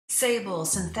Sable,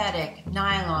 synthetic,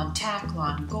 nylon,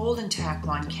 Taklon, golden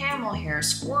Taklon, camel hair,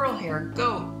 squirrel hair,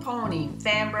 goat, pony,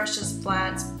 fan brushes,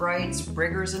 flats, brights,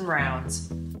 riggers, and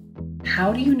rounds.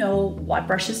 How do you know what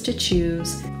brushes to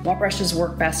choose, what brushes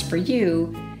work best for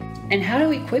you, and how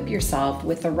to equip yourself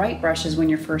with the right brushes when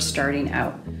you're first starting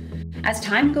out? As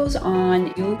time goes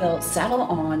on, you will settle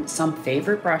on some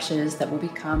favorite brushes that will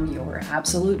become your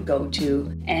absolute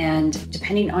go-to, and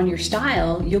depending on your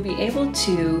style, you'll be able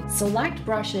to select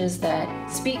brushes that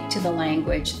speak to the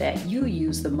language that you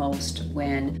use the most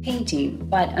when painting.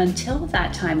 But until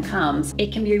that time comes,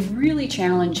 it can be really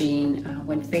challenging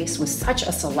when faced with such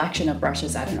a selection of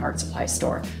brushes at an art supply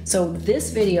store. So this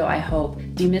video, I hope,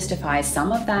 demystifies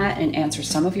some of that and answers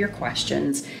some of your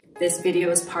questions. This video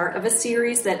is part of a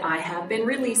series that I have been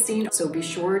releasing, so be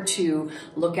sure to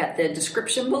look at the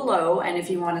description below, and if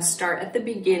you want to start at the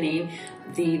beginning,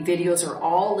 the videos are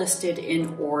all listed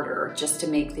in order just to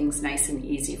make things nice and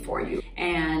easy for you.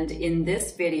 And in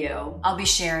this video, I'll be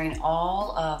sharing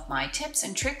all of my tips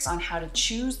and tricks on how to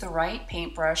choose the right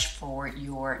paintbrush for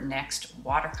your next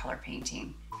watercolor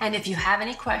painting. And if you have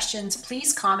any questions,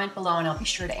 please comment below and I'll be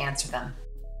sure to answer them.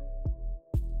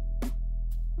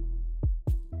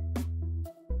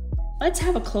 Let's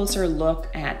have a closer look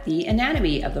at the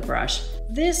anatomy of the brush.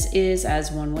 This is,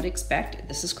 as one would expect,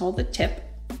 this is called the tip.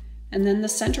 And then the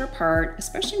center part,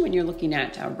 especially when you're looking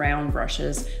at round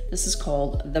brushes, this is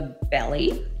called the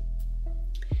belly.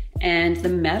 And the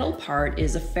metal part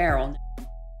is a ferrule.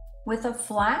 With a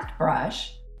flat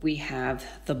brush, we have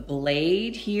the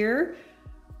blade here,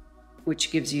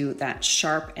 which gives you that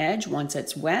sharp edge once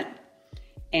it's wet.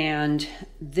 And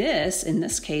this, in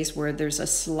this case, where there's a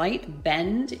slight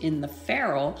bend in the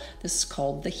ferrule, this is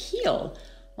called the heel.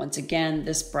 Once again,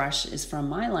 this brush is from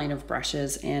my line of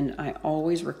brushes, and I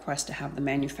always request to have them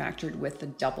manufactured with the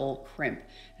double crimp,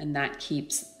 and that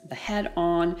keeps the head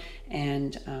on,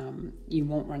 and you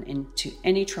won't run into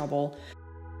any trouble.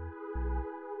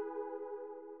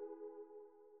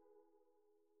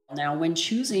 Now, when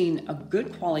choosing a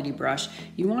good quality brush,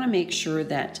 you want to make sure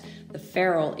that the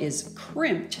ferrule is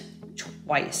crimped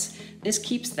twice. This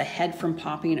keeps the head from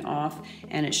popping off,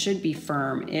 and it should be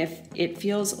firm. If it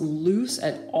feels loose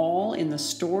at all in the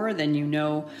store, then you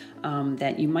know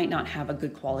that you might not have a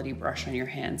good quality brush on your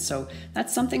hand. So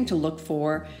that's something to look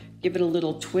for. Give it a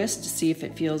little twist to see if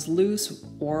it feels loose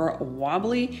or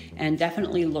wobbly, and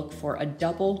definitely look for a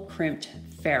double crimped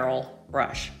ferrule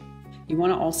brush. You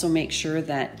want to also make sure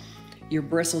that your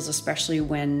bristles, especially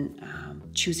when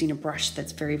choosing a brush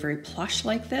that's very, very plush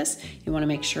like this, you want to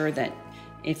make sure that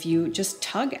if you just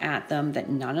tug at them, that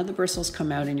none of the bristles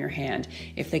come out in your hand.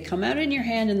 If they come out in your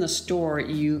hand in the store,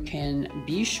 you can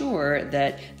be sure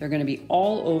that they're going to be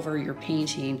all over your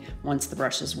painting once the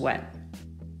brush is wet.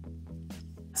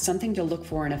 Something to look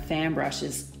for in a fan brush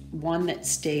is one that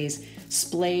stays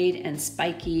splayed and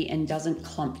spiky and doesn't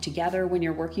clump together when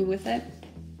you're working with it.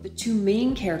 The two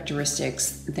main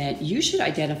characteristics that you should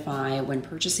identify when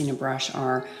purchasing a brush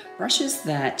are brushes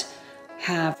that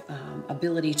have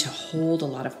ability to hold a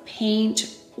lot of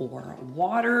paint or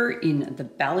water in the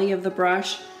belly of the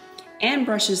brush, and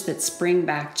brushes that spring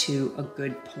back to a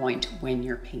good point when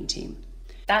you're painting.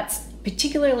 That's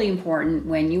particularly important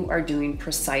when you are doing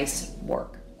precise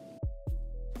work.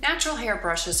 Natural hair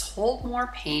brushes hold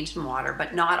more paint and water,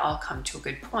 but not all come to a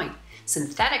good point.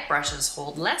 Synthetic brushes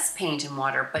hold less paint and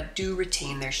water, but do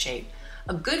retain their shape.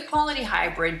 A good quality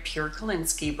hybrid pure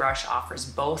Kolinsky brush offers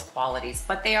both qualities,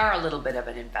 but they are a little bit of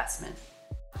an investment.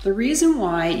 The reason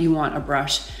why you want a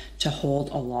brush to hold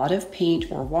a lot of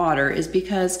paint or water is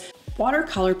because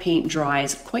watercolor paint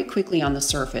dries quite quickly on the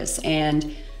surface,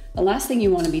 and the last thing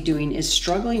you want to be doing is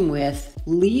struggling with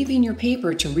leaving your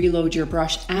paper to reload your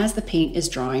brush as the paint is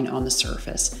drying on the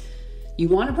surface. You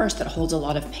want a brush that holds a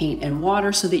lot of paint and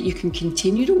water so that you can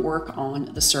continue to work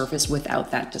on the surface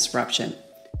without that disruption.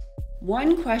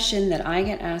 One question that I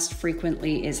get asked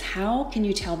frequently is, how can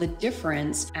you tell the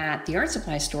difference at the art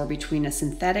supply store between a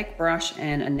synthetic brush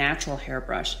and a natural hair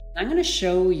brush? I'm going to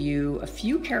show you a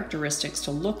few characteristics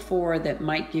to look for that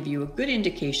might give you a good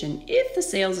indication if the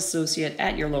sales associate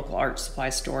at your local art supply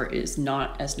store is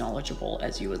not as knowledgeable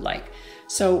as you would like.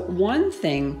 So one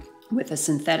thing with a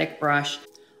synthetic brush,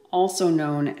 also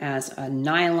known as a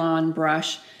nylon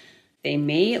brush, they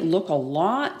may look a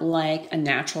lot like a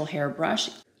natural hair brush.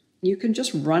 You can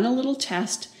just run a little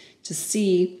test to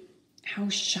see how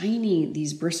shiny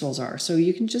these bristles are. So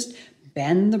you can just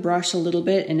bend the brush a little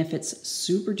bit, and if it's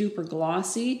super duper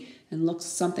glossy and looks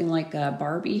something like a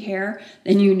Barbie hair,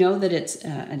 then you know that it's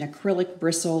an acrylic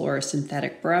bristle or a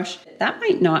synthetic brush. That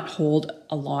might not hold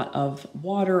a lot of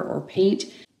water or paint.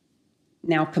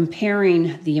 Now,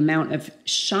 comparing the amount of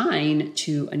shine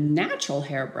to a natural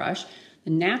hairbrush,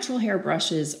 the natural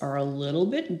hairbrushes are a little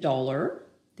bit duller.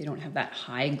 They don't have that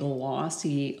high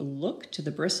glossy look to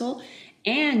the bristle.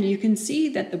 And you can see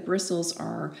that the bristles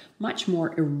are much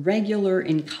more irregular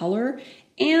in color,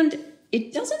 and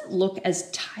it doesn't look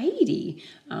as tidy.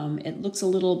 It looks a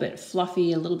little bit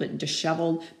fluffy, a little bit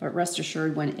disheveled, but rest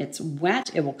assured when it's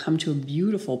wet, it will come to a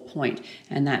beautiful point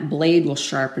and that blade will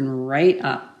sharpen right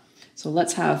up. So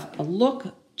let's have a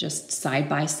look just side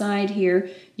by side here.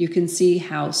 You can see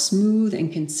how smooth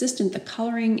and consistent the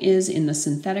coloring is in the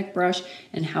synthetic brush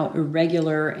and how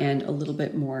irregular and a little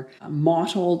bit more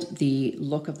mottled the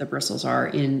look of the bristles are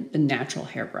in the natural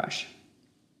hairbrush.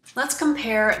 Let's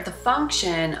compare the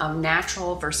function of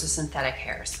natural versus synthetic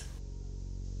hairs.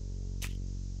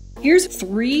 Here's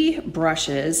 3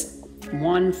 brushes,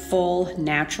 one full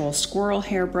natural squirrel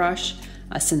hairbrush,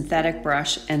 a synthetic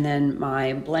brush, and then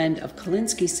my blend of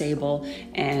Kolinsky sable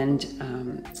and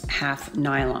half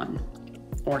nylon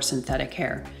or synthetic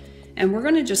hair. And we're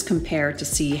going to just compare to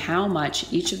see how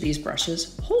much each of these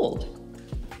brushes hold.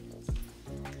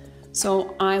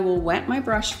 So I will wet my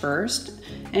brush first,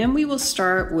 and we will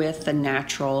start with the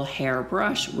natural hair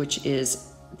brush, which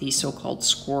is the so-called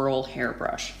squirrel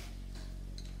hairbrush.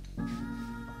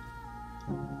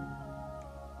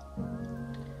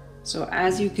 So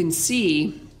as you can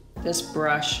see, this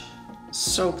brush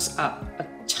soaks up a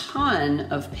ton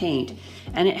of paint,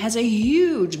 and it has a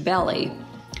huge belly.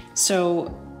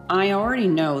 So I already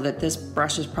know that this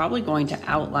brush is probably going to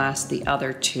outlast the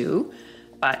other 2,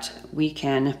 but we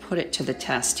can put it to the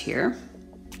test here.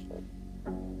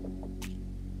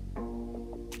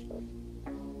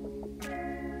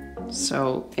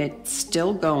 So it's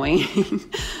still going.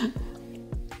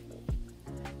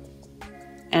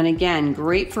 And again,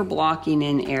 great for blocking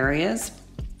in areas,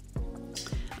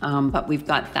 but we've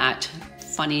got that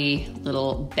funny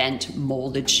little bent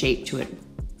molded shape to it,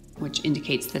 which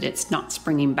indicates that it's not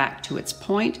springing back to its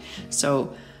point.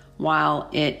 So while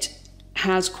it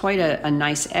has quite a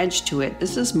nice edge to it,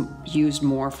 this is used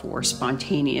more for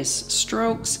spontaneous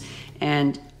strokes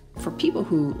and for people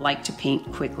who like to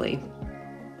paint quickly.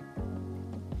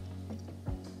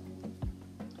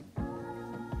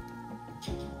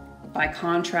 By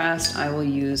contrast, I will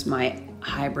use my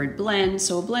hybrid blend,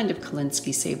 so a blend of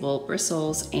Kolinsky sable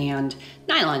bristles and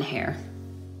nylon hair.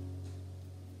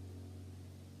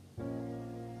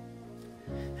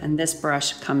 And this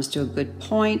brush comes to a good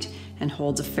point and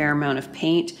holds a fair amount of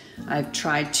paint. I've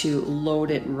tried to load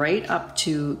it right up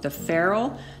to the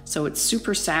ferrule, so it's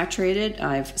super saturated.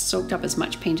 I've soaked up as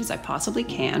much paint as I possibly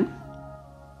can.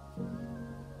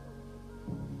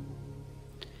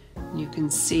 You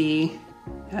can see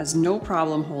it has no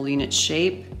problem holding its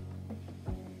shape.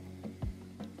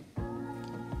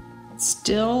 It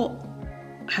still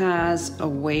has a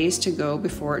ways to go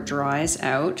before it dries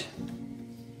out.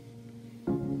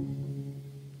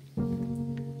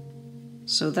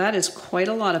 So that is quite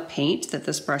a lot of paint that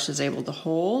this brush is able to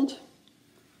hold.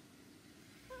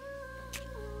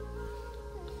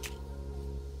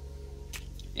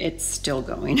 It's still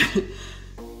going.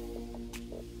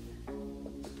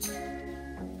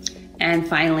 And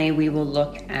finally, we will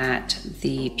look at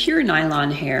the pure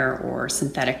nylon hair or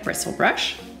synthetic bristle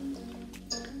brush.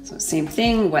 So same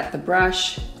thing, wet the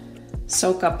brush,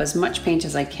 soak up as much paint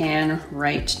as I can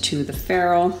right to the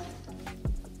ferrule.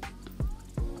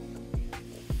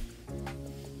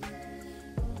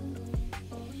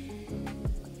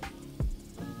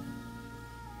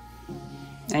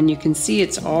 And you can see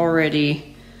it's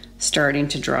already starting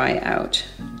to dry out.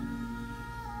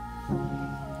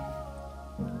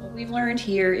 We've learned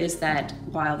here is that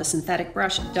while the synthetic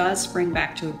brush does spring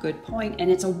back to a good point, and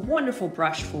it's a wonderful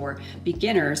brush for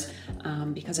beginners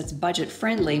because it's budget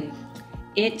friendly,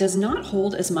 it does not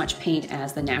hold as much paint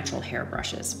as the natural hair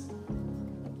brushes.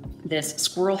 This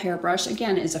squirrel hair brush,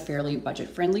 again, is a fairly budget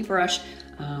friendly brush.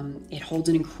 It holds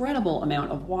an incredible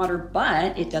amount of water,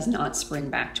 but it does not spring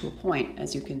back to a point.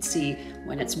 As you can see,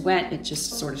 when it's wet, it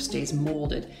just sort of stays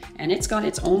molded. And it's got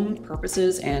its own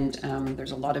purposes, and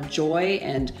there's a lot of joy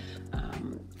and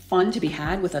fun to be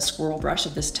had with a squirrel brush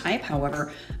of this type.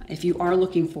 However, if you are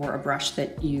looking for a brush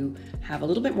that you have a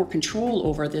little bit more control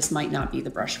over, this might not be the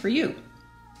brush for you.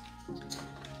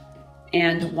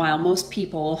 And while most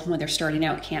people, when they're starting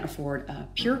out, can't afford a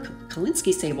pure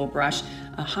Kolinsky sable brush,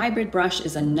 a hybrid brush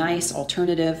is a nice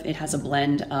alternative. It has a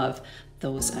blend of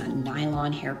those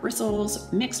nylon hair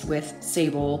bristles mixed with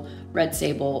sable red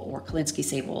sable or Kolinsky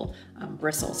sable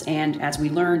bristles. And as we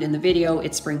learned in the video,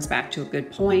 it springs back to a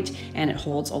good point and it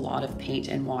holds a lot of paint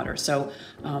and water. So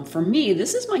for me,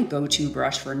 this is my go-to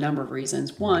brush for a number of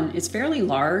reasons. One, it's fairly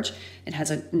large. It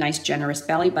has a nice generous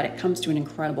belly, but it comes to an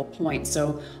incredible point.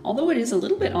 So although it is a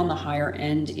little bit on the higher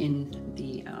end in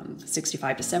the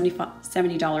 $65 to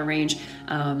 $70 range,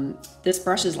 this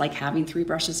brush is like having 3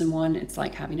 brushes in one. It's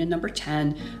like having a number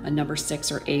 10, a number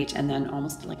 6 or 8, and then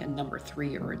almost like a number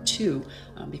 3 or a 2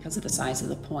 because of the size of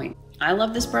the point. I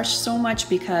love this brush so much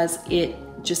because it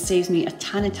just saves me a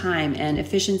ton of time, and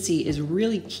efficiency is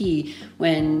really key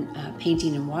when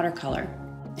painting in watercolor.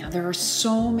 Now, there are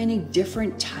so many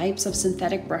different types of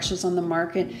synthetic brushes on the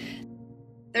market.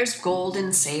 There's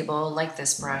golden sable, like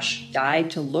this brush,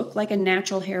 dyed to look like a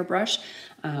natural hairbrush,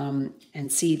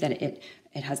 and see that it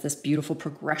has this beautiful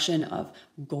progression of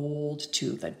gold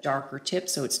to the darker tip,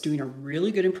 so it's doing a really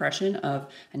good impression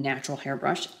of a natural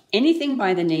hairbrush. Anything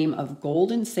by the name of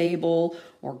golden sable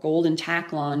or golden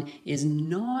taklon is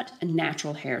not a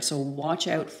natural hair, so watch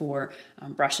out for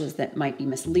brushes that might be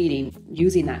misleading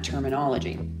using that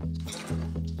terminology.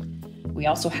 We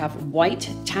also have white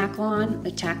taklon.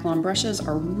 The taklon brushes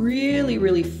are really,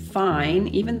 really fine,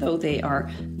 even though they are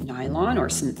nylon or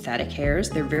synthetic hairs.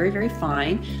 They're very, very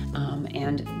fine.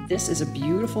 And this is a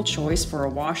beautiful choice for a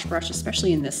wash brush,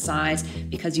 especially in this size,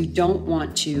 because you don't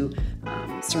want to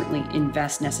certainly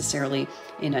invest necessarily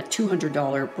in a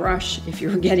 $200 brush. If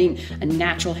you're getting a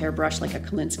natural hair brush like a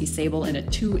Kolinsky sable in a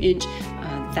 2-inch,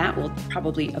 that will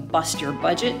probably bust your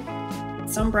budget.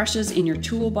 Some brushes in your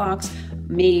toolbox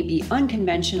may be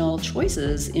unconventional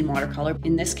choices in watercolor.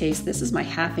 In this case, this is my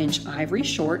 1/2-inch ivory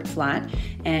short flat,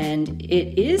 and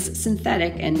it is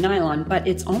synthetic and nylon, but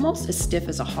it's almost as stiff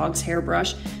as a hog's hair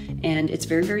brush, and it's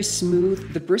very, very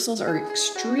smooth. The bristles are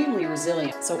extremely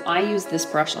resilient, so I use this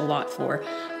brush a lot for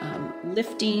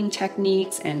lifting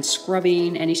techniques and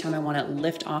scrubbing anytime I want to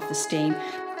lift off the stain.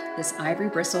 This ivory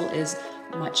bristle is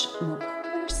much more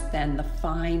coarse than the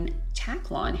fine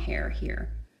taklon hair here.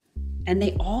 And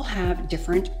they all have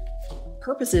different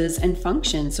purposes and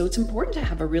functions, so it's important to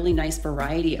have a really nice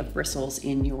variety of bristles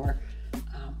in your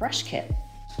brush kit.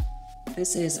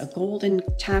 This is a golden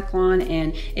taklon,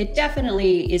 and it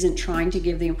definitely isn't trying to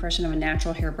give the impression of a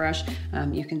natural hairbrush.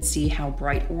 You can see how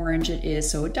bright orange it is,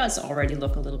 so it does already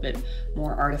look a little bit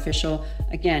more artificial.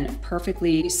 Again,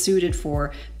 perfectly suited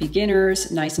for beginners,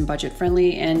 nice and budget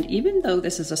friendly, and even though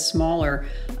this is a smaller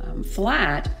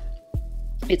flat,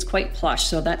 it's quite plush,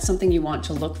 so that's something you want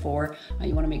to look for.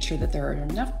 You want to make sure that there are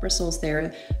enough bristles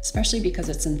there, especially because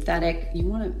it's synthetic. You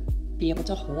want to be able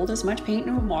to hold as much paint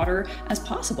and water as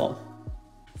possible.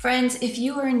 Friends, if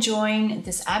you are enjoying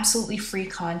this absolutely free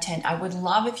content, I would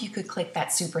love if you could click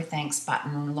that super thanks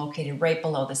button located right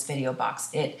below this video box.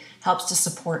 It helps to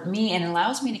support me and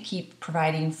allows me to keep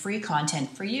providing free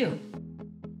content for you.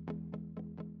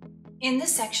 In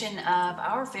this section of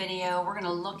our video, we're going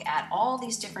to look at all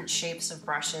these different shapes of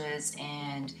brushes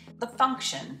and the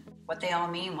function, what they all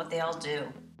mean, what they all do.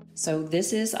 So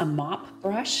this is a mop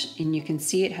brush, and you can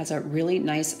see it has a really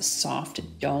nice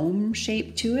soft dome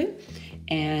shape to it,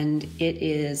 and it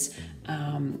is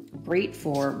great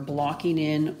for blocking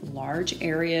in large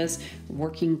areas,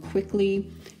 working quickly.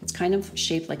 It's kind of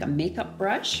shaped like a makeup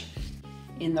brush.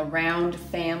 In the round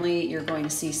family, you're going to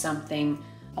see something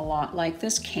a lot like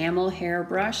this camel hair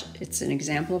brush. It's an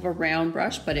example of a round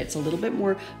brush, but it's a little bit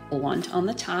more blunt on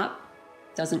the top.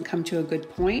 Doesn't come to a good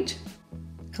point.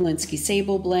 Kolinsky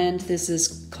sable blend. This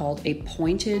is called a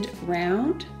pointed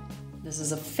round. This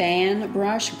is a fan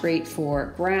brush, great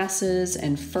for grasses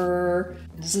and fur.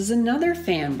 This is another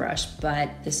fan brush,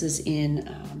 but this is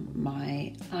in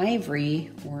my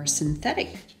ivory or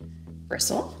synthetic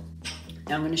bristle.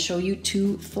 Now I'm going to show you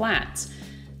 2 flats.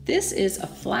 This is a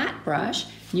flat brush.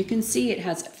 You can see it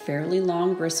has fairly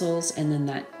long bristles and then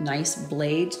that nice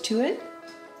blade to it.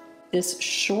 This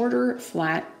shorter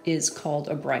flat is called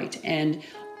a bright, and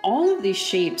all of these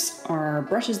shapes are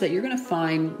brushes that you're going to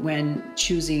find when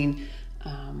choosing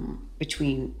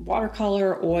between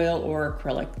watercolor, oil, or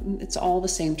acrylic. It's all the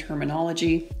same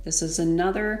terminology. This is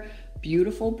another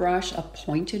beautiful brush, a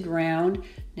pointed round.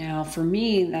 Now for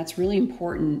me, that's really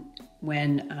important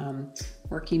when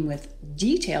working with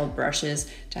detailed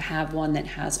brushes, to have one that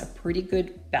has a pretty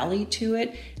good belly to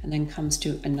it and then comes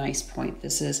to a nice point.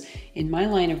 This is, in my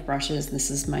line of brushes, this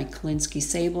is my Kolinsky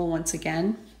sable once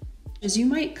again. As you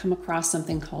might come across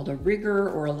something called a rigger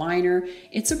or a liner.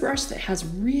 It's a brush that has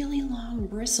really long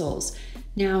bristles.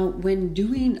 Now, when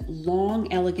doing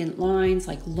long, elegant lines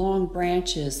like long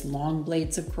branches, long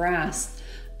blades of grass,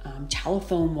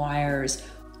 telephone wires,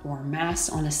 or masts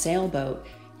on a sailboat,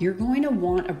 You're going to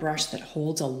want a brush that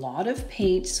holds a lot of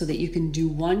paint so that you can do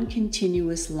one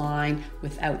continuous line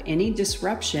without any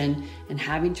disruption and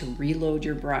having to reload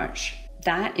your brush.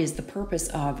 That is the purpose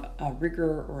of a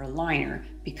rigger or a liner.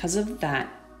 Because of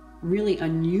that really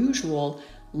unusual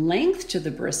length to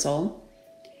the bristle,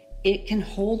 it can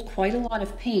hold quite a lot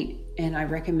of paint, and I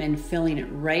recommend filling it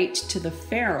right to the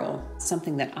ferrule.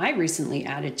 Something that I recently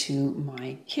added to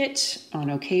my kit on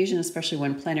occasion, especially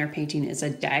when plein air painting, is a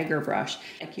dagger brush.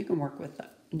 Like, you can work with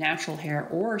natural hair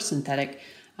or synthetic.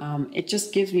 It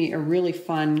just gives me a really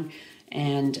fun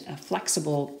and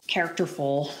flexible,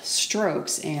 characterful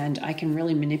strokes, and I can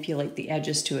really manipulate the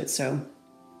edges to it. So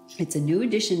it's a new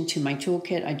addition to my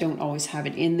toolkit. I don't always have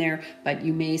it in there, but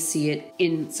you may see it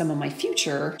in some of my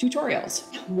future tutorials.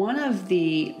 One of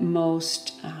the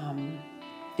most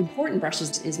important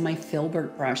brushes is my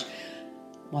filbert brush.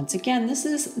 Once again, this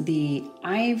is the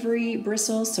ivory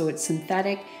bristle, so it's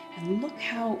synthetic, and look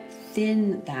how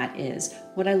thin that is.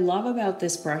 What I love about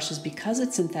this brush is because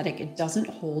it's synthetic, it doesn't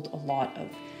hold a lot of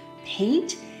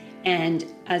paint. And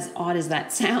as odd as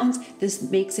that sounds, this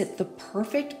makes it the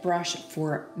perfect brush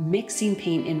for mixing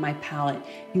paint in my palette.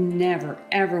 You never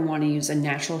ever want to use a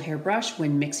natural hair brush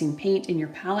when mixing paint in your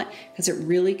palette because it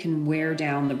really can wear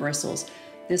down the bristles.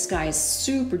 This guy is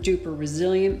super duper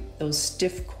resilient. Those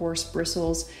stiff, coarse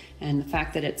bristles and the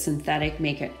fact that it's synthetic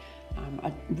make it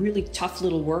a really tough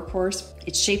little workhorse.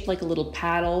 It's shaped like a little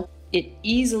paddle. It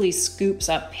easily scoops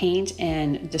up paint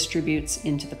and distributes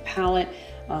into the palette.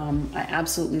 I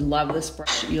absolutely love this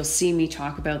brush. You'll see me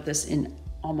talk about this in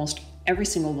almost every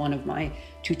single one of my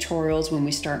tutorials when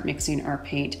we start mixing our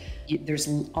paint. There's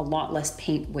a lot less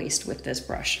paint waste with this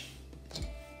brush.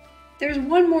 There's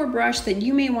one more brush that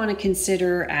you may want to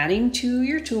consider adding to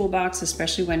your toolbox,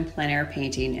 especially when plein air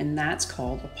painting, and that's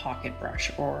called a pocket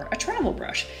brush or a travel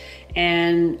brush.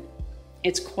 And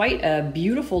it's quite a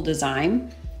beautiful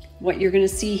design. What you're going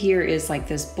to see here is like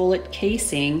this bullet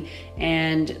casing,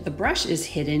 and the brush is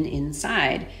hidden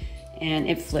inside, and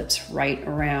it flips right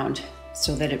around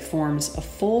so that it forms a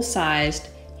full-sized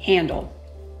handle.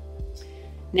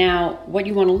 Now, what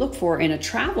you want to look for in a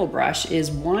travel brush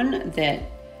is one that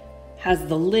has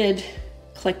the lid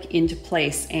click into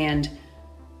place and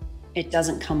it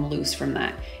doesn't come loose from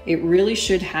that. It really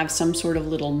should have some sort of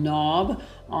little knob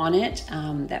on it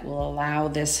that will allow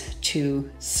this to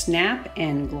snap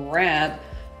and grab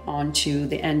onto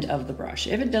the end of the brush.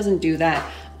 If it doesn't do that,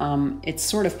 it's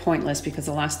sort of pointless because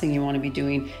the last thing you want to be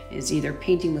doing is either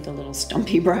painting with a little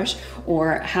stumpy brush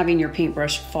or having your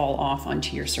paintbrush fall off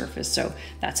onto your surface. So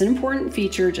that's an important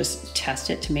feature. Just test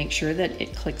it to make sure that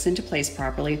it clicks into place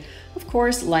properly. Of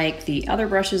course, like the other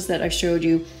brushes that I showed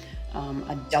you,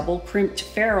 a double crimped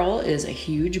ferrule is a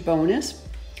huge bonus.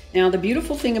 Now, the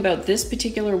beautiful thing about this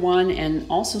particular one, and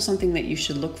also something that you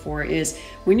should look for, is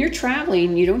when you're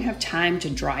traveling, you don't have time to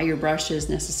dry your brushes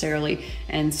necessarily,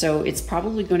 and so it's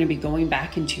probably going to be going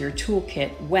back into your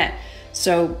toolkit wet.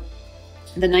 So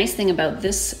the nice thing about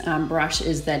this brush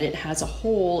is that it has a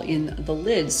hole in the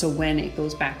lid, so when it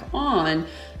goes back on,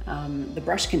 the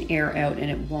brush can air out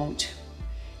and it won't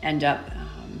end up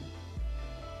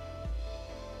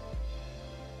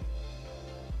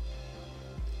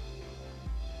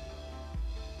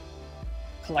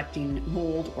collecting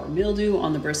mold or mildew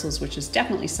on the bristles, which is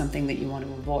definitely something that you want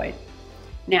to avoid.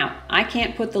 Now, I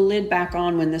can't put the lid back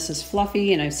on when this is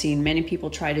fluffy, and I've seen many people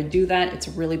try to do that. It's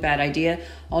a really bad idea.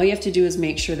 All you have to do is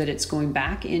make sure that it's going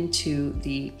back into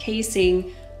the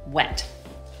casing wet.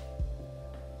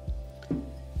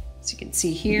 So you can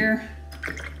see here,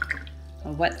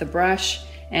 I'll wet the brush,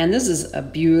 and this is a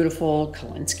beautiful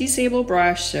Kolinsky sable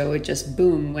brush, so it just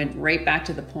boom, went right back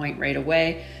to the point right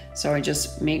away. So I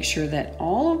just make sure that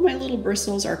all of my little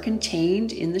bristles are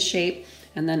contained in the shape,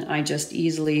 and then I just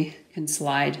easily can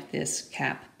slide this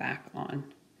cap back on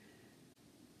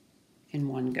in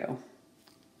one go.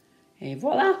 Et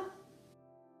voila!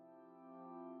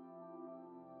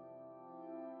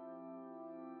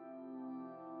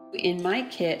 In my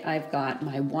kit, I've got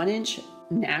my 1-inch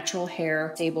natural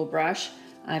hair sable brush.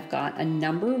 I've got a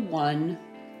number 1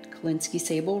 Kolinsky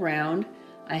sable round.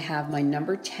 I have my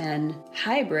number 10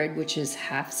 hybrid, which is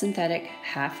half synthetic,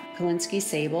 half Kolinsky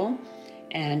sable.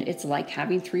 And it's like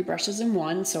having 3 brushes in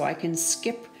one, so I can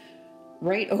skip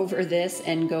right over this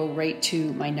and go right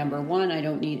to my number 1. I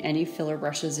don't need any filler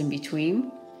brushes in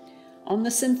between. On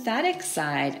the synthetic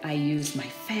side, I use my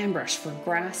fan brush for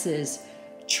grasses,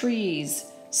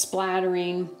 trees,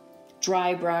 splattering,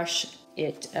 dry brush.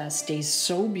 It stays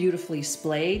so beautifully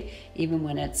splayed even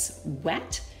when it's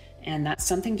wet. And that's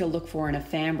something to look for in a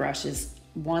fan brush, is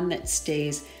one that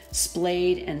stays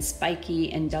splayed and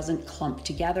spiky and doesn't clump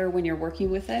together when you're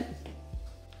working with it.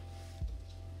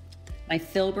 My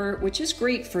filbert, which is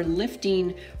great for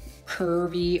lifting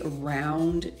curvy,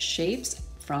 round shapes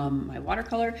from my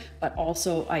watercolor, but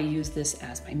also I use this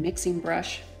as my mixing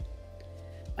brush.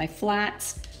 My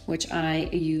flats, which I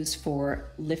use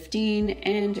for lifting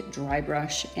and dry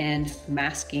brush and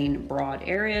masking broad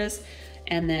areas.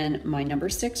 And then my number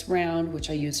 6 round, which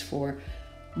I use for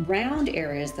round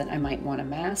areas that I might want to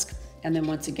mask. And then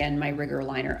once again, my rigger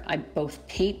liner. I both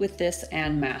paint with this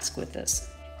and mask with this.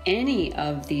 Any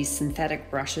of these synthetic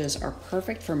brushes are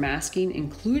perfect for masking,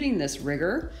 including this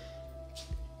rigger.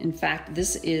 In fact,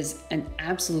 this is an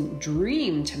absolute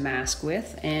dream to mask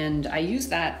with, and I use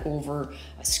that over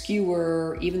a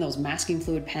skewer, even those masking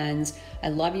fluid pens. I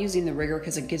love using the rigger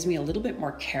because it gives me a little bit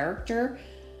more character,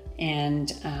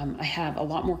 and I have a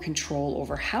lot more control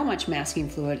over how much masking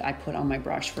fluid I put on my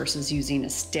brush versus using a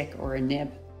stick or a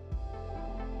nib.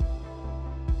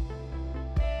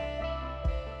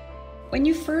 When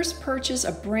you first purchase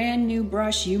a brand new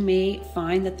brush, you may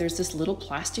find that there's this little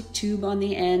plastic tube on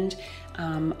the end.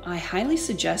 I highly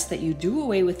suggest that you do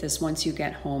away with this once you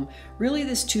get home. Really,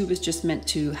 this tube is just meant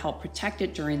to help protect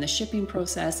it during the shipping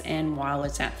process and while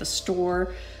it's at the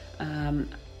store.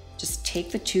 Just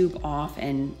take the tube off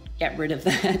and get rid of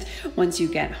that once you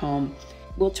get home.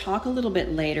 We'll talk a little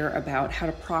bit later about how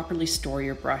to properly store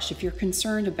your brush if you're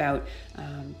concerned about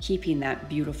keeping that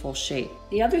beautiful shape.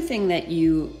 The other thing that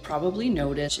you probably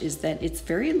notice is that it's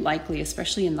very likely,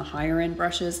 especially in the higher end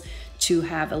brushes, to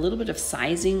have a little bit of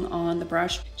sizing on the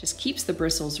brush. Just keeps the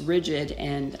bristles rigid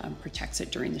and protects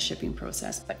it during the shipping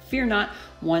process. But fear not,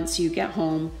 once you get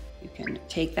home, you can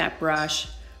take that brush,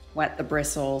 wet the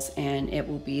bristles, and it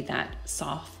will be that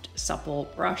soft, supple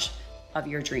brush of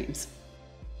your dreams.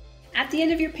 At the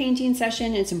end of your painting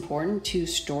session, it's important to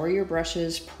store your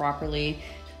brushes properly.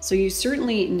 So you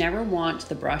certainly never want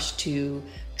the brush to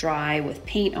dry with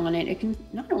paint on it. It can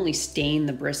not only stain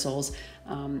the bristles,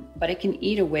 but it can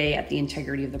eat away at the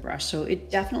integrity of the brush. So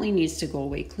it definitely needs to go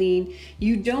away clean.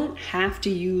 You don't have to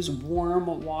use warm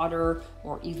water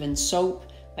or even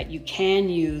soap, but you can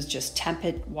use just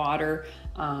tepid water.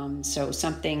 So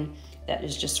something that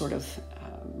is just sort of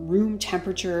room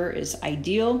temperature is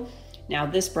ideal. Now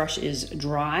this brush is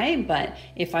dry, but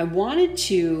if I wanted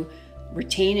to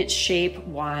retain its shape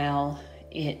while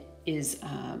it is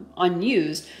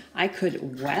unused, I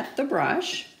could wet the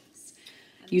brush.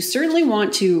 You certainly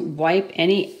want to wipe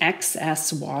any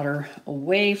excess water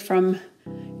away from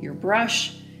your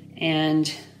brush,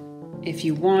 and if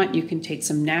you want, you can take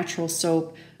some natural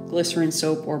soap, glycerin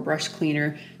soap, or brush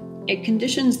cleaner. It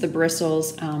conditions the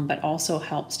bristles, but also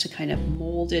helps to kind of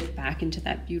mold it back into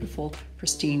that beautiful,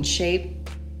 pristine shape.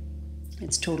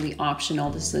 It's totally optional.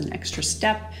 This is an extra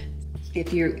step.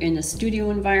 If you're in a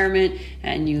studio environment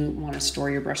and you want to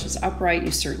store your brushes upright, you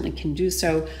certainly can do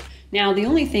so. Now, the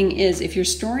only thing is, if you're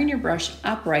storing your brush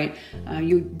upright,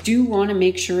 you do want to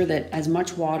make sure that as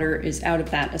much water is out of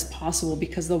that as possible,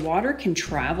 because the water can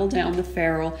travel down the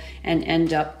ferrule and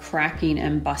end up cracking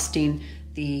and busting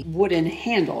the wooden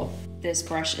handle. This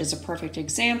brush is a perfect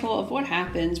example of what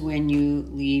happens when you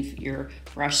leave your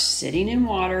brush sitting in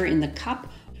water in the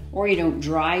cup, or you don't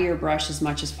dry your brush as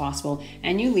much as possible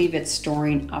and you leave it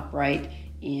storing upright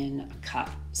in a cup.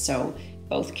 So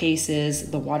both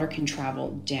cases, the water can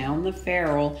travel down the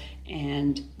ferrule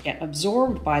and get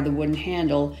absorbed by the wooden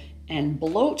handle and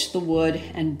bloat the wood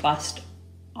and bust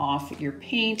off your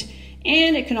paint.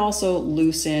 And it can also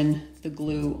loosen the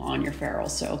glue on your ferrule.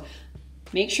 So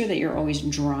make sure that you're always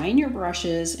drying your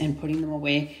brushes and putting them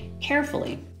away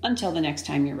carefully until the next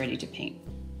time you're ready to paint.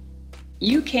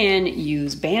 You can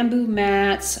use bamboo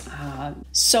mats,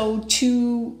 sew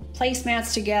 2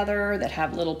 placemats together that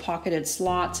have little pocketed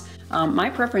slots. My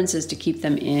preference is to keep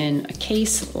them in a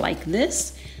case like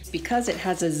this because it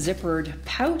has a zippered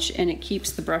pouch and it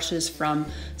keeps the brushes from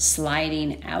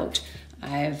sliding out.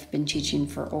 I've been teaching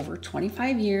for over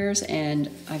 25 years and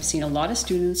I've seen a lot of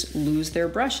students lose their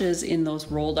brushes in those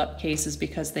rolled up cases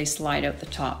because they slide out the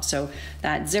top. So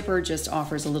that zipper just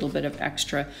offers a little bit of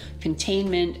extra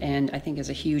containment and I think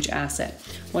is a huge asset.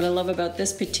 What I love about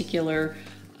this particular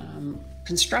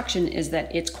construction is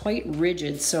that it's quite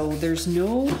rigid, so there's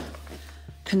no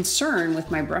concern with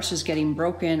my brushes getting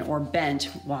broken or bent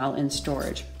while in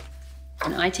storage.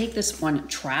 And I take this one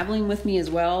traveling with me as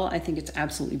well. I think it's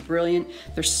absolutely brilliant.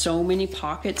 There's so many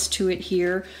pockets to it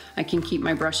here. I can keep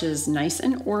my brushes nice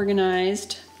and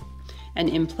organized and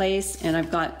in place. And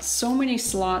I've got so many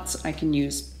slots. I can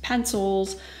use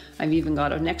pencils. I've even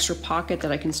got an extra pocket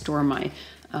that I can store my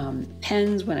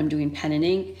pens when I'm doing pen and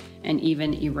ink, and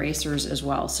even erasers as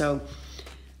well. So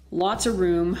lots of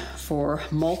room for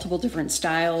multiple different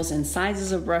styles and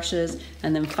sizes of brushes.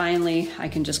 And then finally, I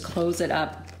can just close it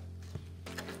up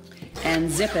and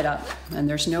zip it up, and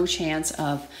there's no chance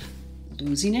of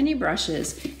losing any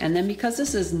brushes. And then because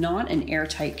this is not an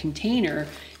airtight container,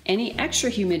 any extra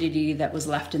humidity that was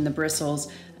left in the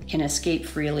bristles can escape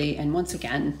freely. And once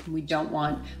again, we don't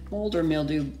want mold or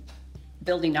mildew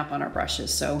building up on our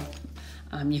brushes. So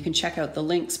you can check out the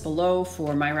links below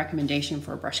for my recommendation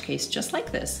for a brush case just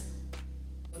like this.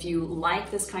 If you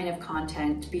like this kind of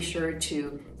content, be sure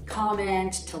to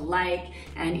comment, to like,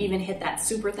 and even hit that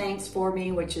super thanks for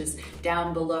me, which is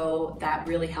down below. That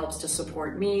really helps to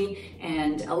support me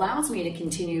and allows me to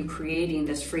continue creating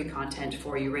this free content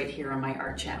for you right here on my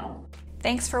art channel.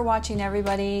 Thanks for watching,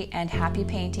 everybody, and happy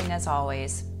painting as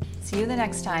always. See you the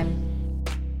next time.